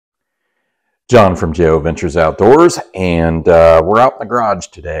John from J.O. Ventures Outdoors, and we're out in the garage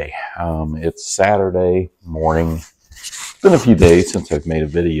today. It's Saturday morning. It's been a few days since I've made a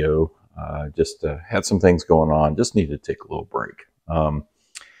video. Just had some things going on. Just needed to take a little break.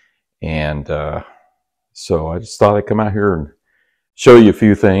 So I just thought I'd come out here and show you a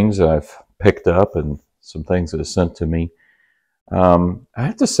few things I've picked up and some things that are sent to me. I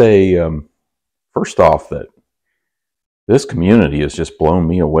have to say, first off, that this community has just blown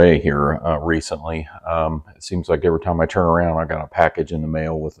me away here recently. It seems like every time I turn around, I got a package in the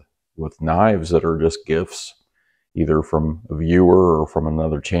mail with knives that are just gifts, either from a viewer or from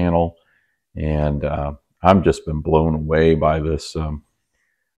another channel. And I've just been blown away by this, the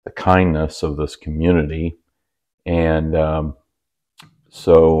kindness of this community. And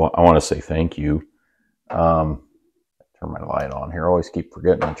so I want to say thank you. Turn my light on here. I always keep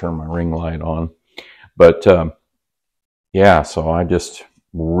forgetting to turn my ring light on. But yeah, so I just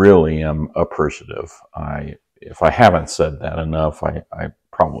really am appreciative. If I haven't said that enough, I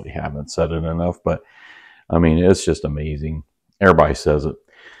probably haven't said it enough, but I mean, it's just amazing. Everybody says it.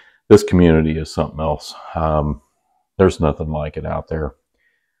 This community is something else. There's nothing like it out there.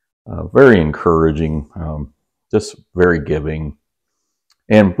 Very encouraging, just very giving.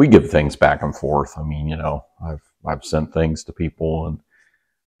 And we give things back and forth. I mean, you know, I've sent things to people and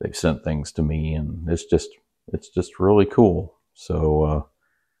they've sent things to me, and it's just really cool. So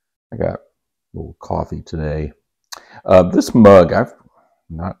I got a little coffee today. This mug, I've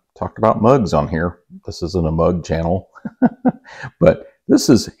not talked about mugs on here. This isn't a mug channel, but this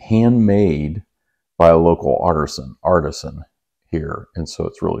is handmade by a local artisan here, and so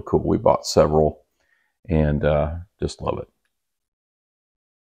it's really cool. We bought several, and just love it.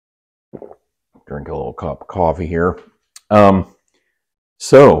 Drink a little cup of coffee here.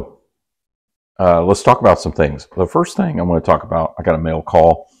 Let's talk about some things. The first thing I want to talk about, I got a mail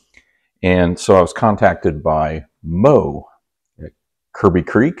call, and so I was contacted by Mo at Kirby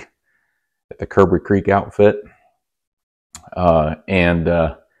Creek, at the Kirby Creek outfit.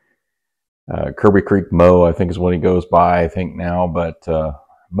 Kirby Creek Mo, I think is what he goes by, I think now, but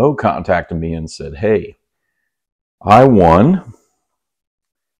Mo contacted me and said, hey, I won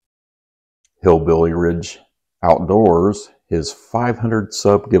Hillbilly Ridge Outdoors, his 500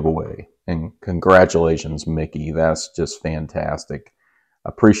 sub giveaway. And congratulations, Mickey. That's just fantastic.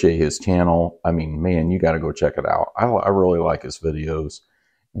 Appreciate his channel. I mean, man, you got to go check it out. I really like his videos.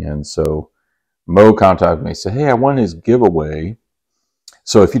 And so Mo contacted me and said, hey, I won his giveaway.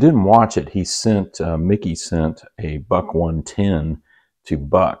 So if you didn't watch it, he sent, Mickey sent a Buck 110 to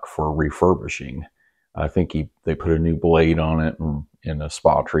Buck for refurbishing. I think they put a new blade on it and a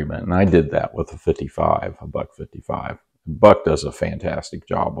spa treatment. And I did that with a 55, a Buck 55. Buck does a fantastic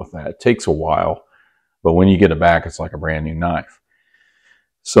job with that. It takes a while, but when you get it back, it's like a brand new knife.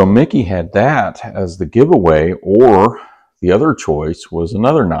 So Mickey had that as the giveaway, or the other choice was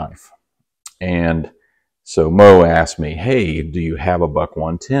another knife. And so Mo asked me, hey, do you have a Buck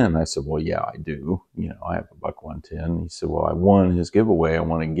 110? I said, well, yeah, I do. You know, I have a Buck 110. He said, well, I won his giveaway. I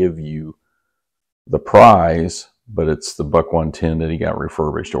want to give you the prize, but it's the Buck 110 that he got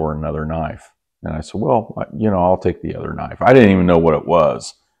refurbished, or another knife. And I said, well, you know, I'll take the other knife. I didn't even know what it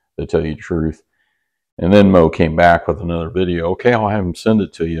was, to tell you the truth. And then Mo came back with another video. Okay, I'll have him send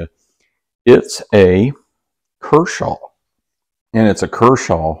it to you. It's a Kershaw, and it's a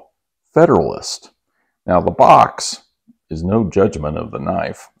Kershaw Federalist. Now, the box is no judgment of the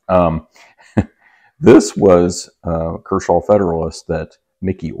knife. This was a Kershaw Federalist that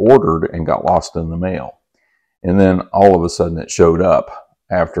Mickey ordered and got lost in the mail. And then all of a sudden it showed up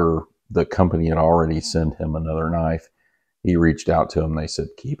after the company had already sent him another knife. He reached out to him. They said,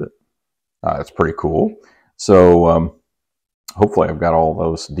 keep it. That's pretty cool. So hopefully I've got all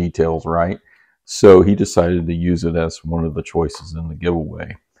those details right. So he decided to use it as one of the choices in the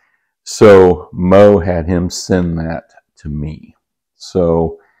giveaway. So Mo had him send that to me.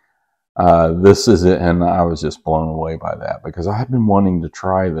 So this is it. And I was just blown away by that, because I've been wanting to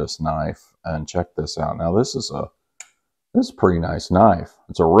try this knife. And check this out. Now this is a pretty nice knife.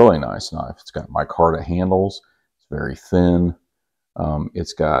 It's a really nice knife. It's got micarta handles. It's very thin.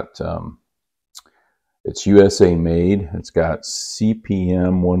 It's got, it's USA made. It's got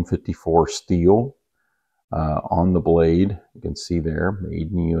CPM 154 steel on the blade. You can see there,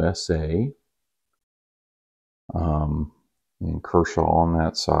 made in USA. And Kershaw on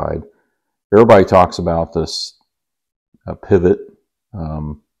that side. Everybody talks about this pivot.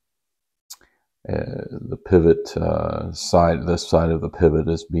 The pivot side, this side of the pivot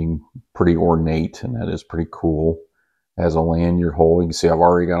is being pretty ornate, and that is pretty cool. It has a lanyard hole. You can see I've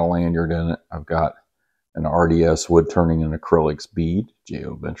already got a lanyard in it. I've got an RDS wood turning and acrylics bead,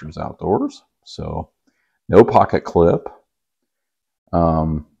 J.O. Ventures Outdoors. So no pocket clip.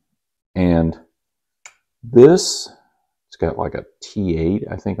 And this, it's got like a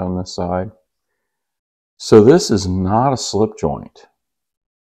T8, I think, on this side. So this is not a slip joint.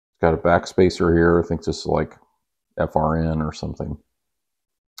 It's got a backspacer here. I think this is like FRN or something.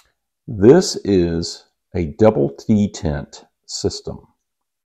 This is a double T-tent system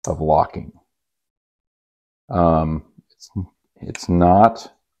of locking. It's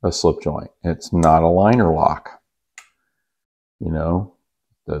not a slip joint. It's not a liner lock. You know,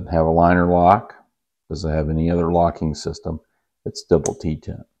 doesn't have a liner lock. Doesn't have any other locking system. It's double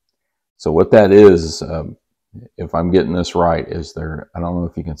T-tent. So what that is, if I'm getting this right, is there, I don't know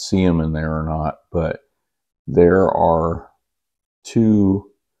if you can see them in there or not, but there are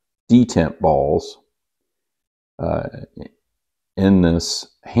two detent balls in this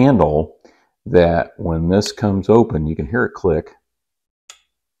handle that when this comes open, you can hear it click.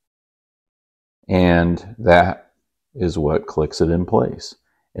 And that is what clicks it in place.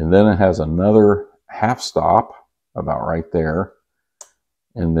 And then it has another half stop about right there.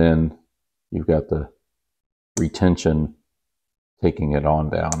 And then you've got the retention taking it on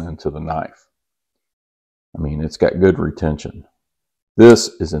down into the knife. I mean, it's got good retention. This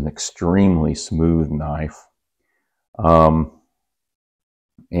is an extremely smooth knife.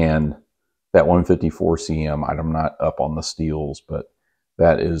 And that 154 cm, I'm not up on the steels, but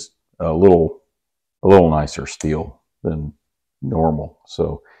that is a little nicer steel than normal.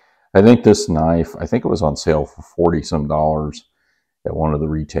 So I think this knife, I think it was on sale for $40 some at one of the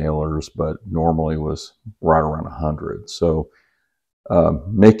retailers, but normally was right around 100. So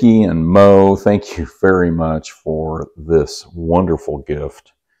Mickey and Mo, thank you very much for this wonderful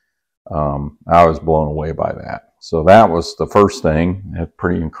gift. I was blown away by that. So that was the first thing. It's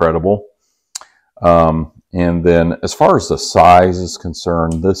pretty incredible. And then as far as the size is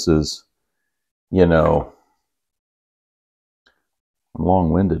concerned, this is, you know, I'm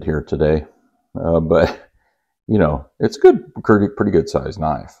long-winded here today, but you know, it's good, pretty good size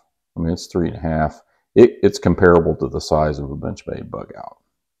knife. I mean, it's 3.5. It's comparable to the size of a Benchmade bug out.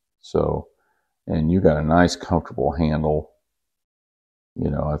 So, and you got a nice, comfortable handle. You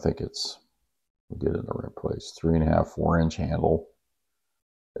know, I think it's, we'll get it in the right place. 3.5, 4-inch handle,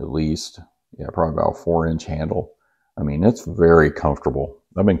 at least. Yeah, probably about a 4-inch handle. I mean, it's very comfortable.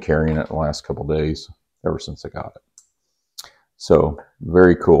 I've been carrying it the last couple days, ever since I got it. So,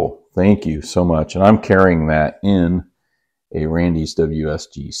 very cool. Thank you so much. And I'm carrying that in a Randy's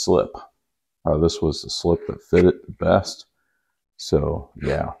WSG slip. This was the slip that fit it the best. So,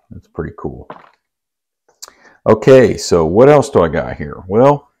 yeah, it's pretty cool. Okay, so what else do I got here?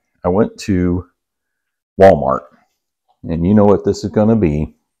 Well, I went to Walmart. And you know what this is going to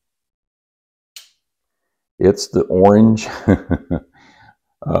be. It's the orange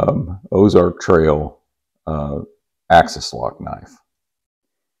Ozark Trail axis lock knife.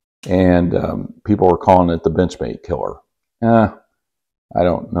 And people were calling it the Benchmade killer. I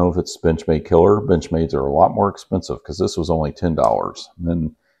don't know if it's Benchmade killer. Benchmades are a lot more expensive because this was only $10. And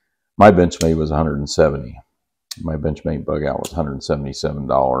then my Benchmade was $170. My Benchmade bug out was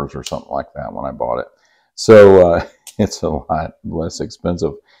 $177 or something like that when I bought it. So it's a lot less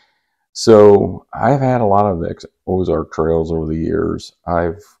expensive. So I've had a lot of Ozark Trails over the years.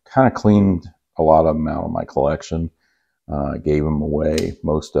 I've kind of cleaned a lot of them out of my collection. Gave them away,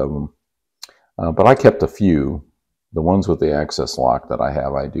 most of them. But I kept a few. The ones with the access lock that I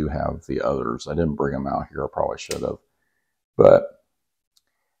have, I do have the others. I didn't bring them out here. I probably should have. But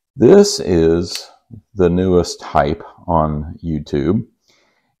this is the newest hype on YouTube.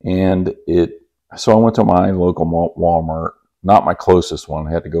 And so I went to my local Walmart, not my closest one.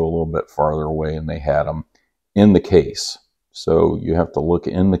 I had to go a little bit farther away, and they had them in the case. So you have to look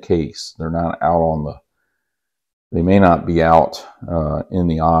in the case. They're not out on the, they may not be out in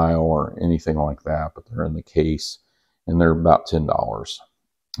the aisle or anything like that, but they're in the case, and they're about $10.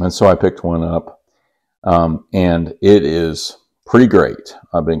 And so I picked one up, and it is pretty great.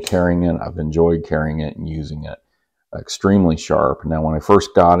 I've been carrying it. I've enjoyed carrying it and using it. Extremely sharp. Now, when I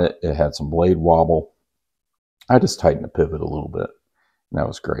first got it, it had some blade wobble. I just tightened the pivot a little bit, and that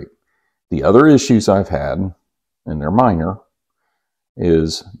was great. The other issues I've had, and they're minor,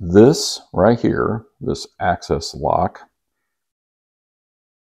 is this right here, this access lock.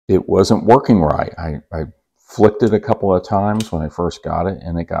 It wasn't working right. I flicked it a couple of times when I first got it,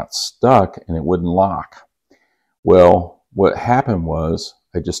 and it got stuck and it wouldn't lock. Well, what happened was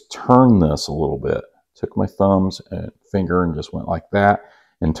I just turned this a little bit. Took my thumbs and finger and just went like that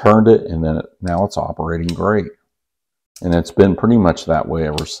and turned it, and then now it's operating great. And it's been pretty much that way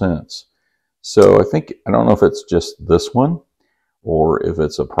ever since. So I don't know if it's just this one, or if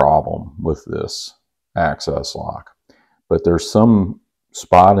it's a problem with this access lock. But there's some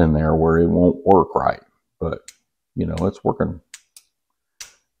spot in there where it won't work right. But, you know, it's working.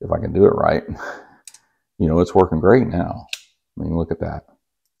 If I can do it right, you know, it's working great now. I mean, look at that.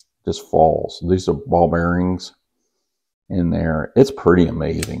 Just falls. These are ball bearings in there. It's pretty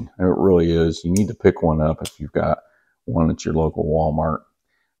amazing. It really is. You need to pick one up if you've got one at your local Walmart.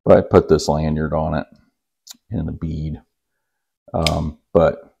 But I put this lanyard on it and a bead.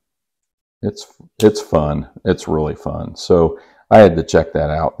 But it's fun. It's really fun. So I had to check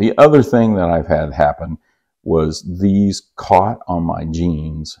that out. The other thing that I've had happen was these caught on my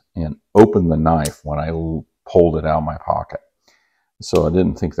jeans and opened the knife when I pulled it out of my pocket. So I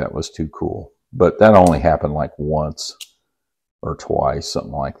didn't think that was too cool. But that only happened like once or twice,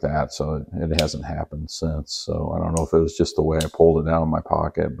 something like that. So it hasn't happened since. So I don't know if it was just the way I pulled it out of my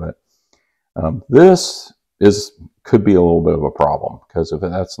pocket. But this could be a little bit of a problem, because if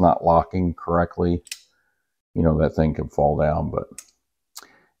that's not locking correctly, you know, that thing can fall down. But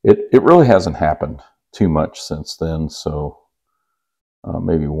it really hasn't happened too much since then. So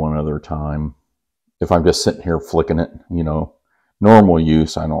maybe one other time, if I'm just sitting here flicking it, you know, normal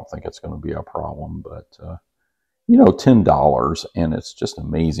use, I don't think it's going to be a problem. But you know, $10, and it's just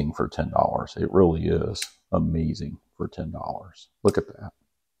amazing for $10. It really is amazing for $10. Look at that.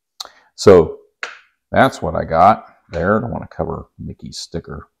 So that's what I got there. I don't want to cover Mickey's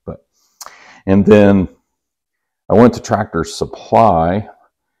sticker, but, and then I went to Tractor Supply,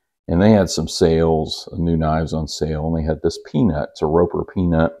 and they had some sales, new knives on sale, and they had this peanut. It's a Roper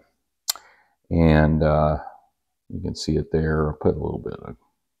peanut, and you can see it there. I put a little bit of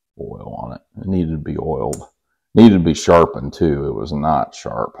oil on it. It needed to be oiled. It needed to be sharpened too. It was not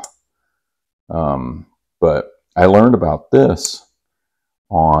sharp. But I learned about this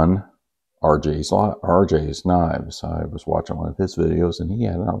on RJ's Knives. I was watching one of his videos, and he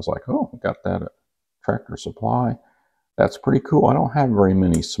had it. I was like, oh, I got that at Tractor Supply. That's pretty cool. I don't have very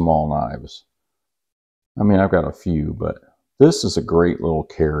many small knives. I mean, I've got a few, but this is a great little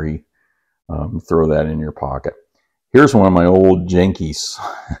carry. Throw that in your pocket. Here's one of my old janky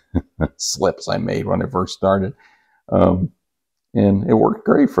slips I made when I first started. And it worked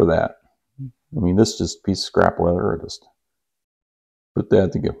great for that. I mean, this is just a piece of scrap leather. I just put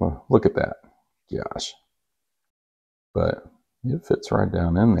that together. Look at that. Gosh. But it fits right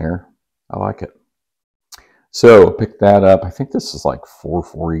down in there. I like it. So pick that up. I think this is like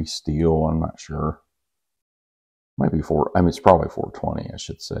 440 steel. I'm not sure. Might be it's probably 420, I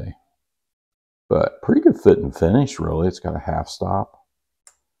should say. But pretty good fit and finish, really. It's got a half stop.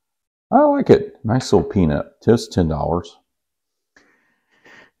 I like it. Nice little peanut. Just $10.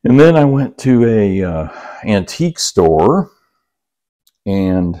 And then I went to a antique store,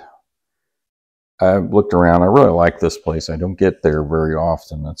 and I looked around. I really like this place. I don't get there very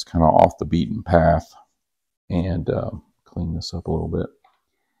often. It's kind of off the beaten path. And clean this up a little bit.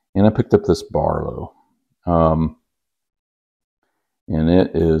 And I picked up this Barlow. And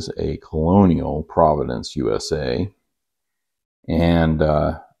it is a Colonial, Providence, USA. And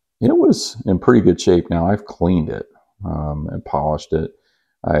it was in pretty good shape. Now I've cleaned it and polished it.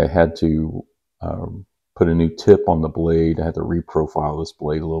 I had to put a new tip on the blade. I had to reprofile this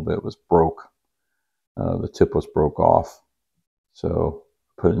blade a little bit. It was broke. The tip was broke off. So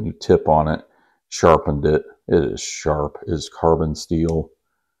put a new tip on it, sharpened it. It is sharp. It is carbon steel.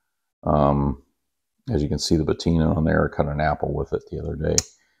 As you can see, the patina on there. I cut an apple with it the other day.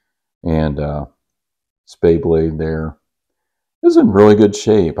 And spay blade there. It was in really good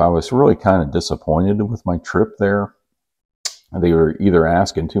shape. I was really kind of disappointed with my trip there. They were either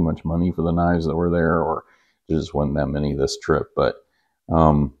asking too much money for the knives that were there, or there just wasn't that many this trip. But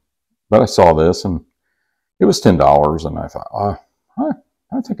I saw this, and it was $10, and I thought,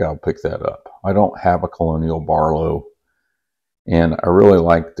 I think I'll pick that up. I don't have a Colonial Barlow, and I really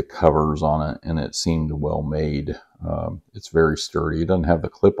liked the covers on it, and it seemed well made. It's very sturdy. It doesn't have the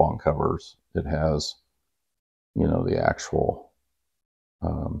clip-on covers. It has, you know, the actual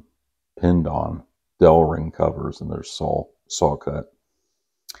pinned on Dell ring covers, and there's saw cut.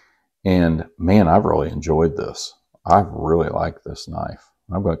 And man, I've really enjoyed this. I've really liked this knife.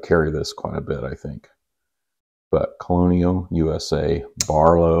 I'm going to carry this quite a bit, I think. But Colonial USA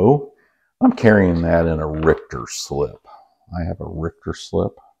Barlow, I'm carrying that in a Richter slip. I have a Richter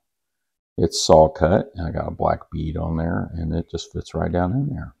slip. It's saw cut, and I got a black bead on there, and it just fits right down in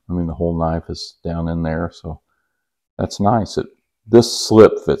there. I mean, the whole knife is down in there, so that's nice. This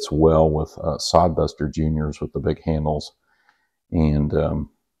slip fits well with Sodbuster Juniors with the big handles, and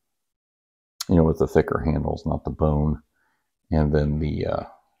you know, with the thicker handles, not the bone, and then the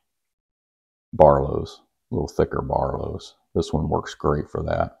Barlows, little thicker Barlows. this one works great for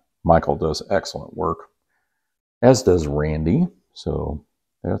that. Michael does excellent work, as does Randy. So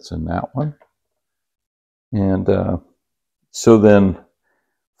that's in that one. And so then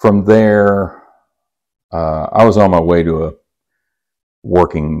from there, I was on my way to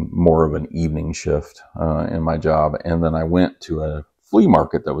working more of an evening shift in my job. And then I went to a flea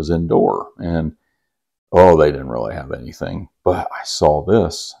market that was indoor. And oh, they didn't really have anything. But I saw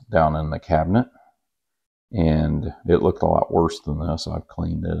this down in the cabinet. And it looked a lot worse than this. I've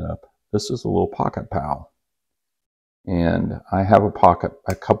cleaned it up. This is a little pocket pal. And I have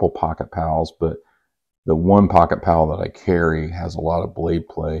a couple pocket pals, but the one pocket pal that I carry has a lot of blade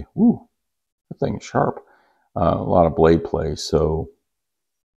play. Ooh, that thing's sharp. A lot of blade play. So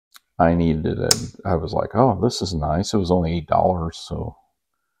I needed it. I was like, oh, this is nice. It was only $8. So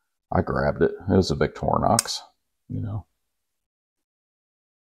I grabbed it. It was a Victorinox, you know,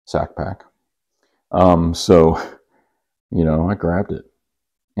 sack pack. So, you know, I grabbed it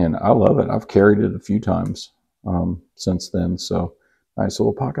and I love it. I've carried it a few times since then. So nice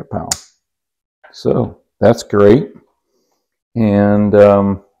little pocket pal. So that's great. And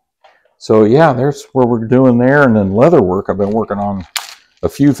so yeah, there's what we're doing there. And then leather work, I've been working on a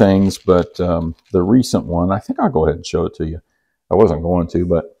few things, but the recent one, I think I'll go ahead and show it to you. I wasn't going to,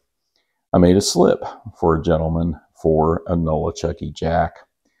 but I made a slip for a gentleman for a Nolichucky jack.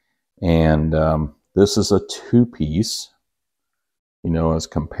 And this is a two-piece, you know, as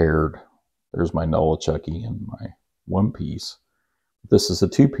compared, there's my Nolichucky and my one-piece. This is a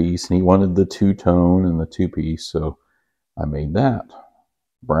two-piece, and he wanted the two-tone and the two-piece, so I made that.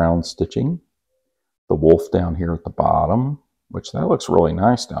 Brown stitching, the wolf down here at the bottom, which that looks really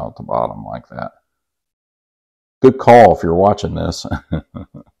nice down at the bottom like that. Good call if you're watching this.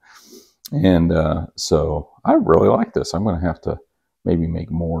 And so I really like this. I'm going to have to maybe make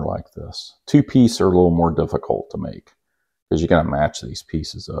more like this. Two-piece are a little more difficult to make because you got to match these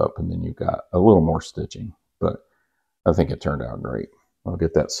pieces up, and then you've got a little more stitching. But I think it turned out great. I'll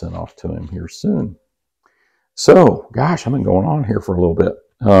get that sent off to him here soon. So, gosh, I've been going on here for a little bit.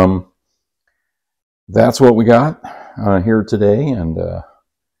 That's what we got here today, and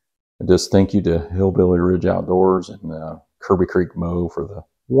just thank you to Hillbilly Ridge Outdoors and Kirby Creek Mow for the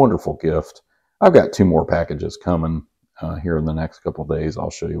wonderful gift. I've got 2 more packages coming here in the next couple of days. I'll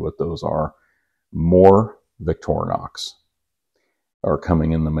show you what those are. More Victorinox are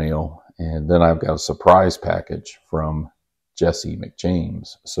coming in the mail. And then I've got a surprise package from Jesse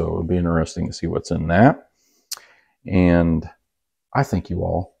McJames. So it'll be interesting to see what's in that. And I thank you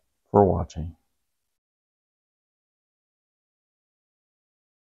all for watching.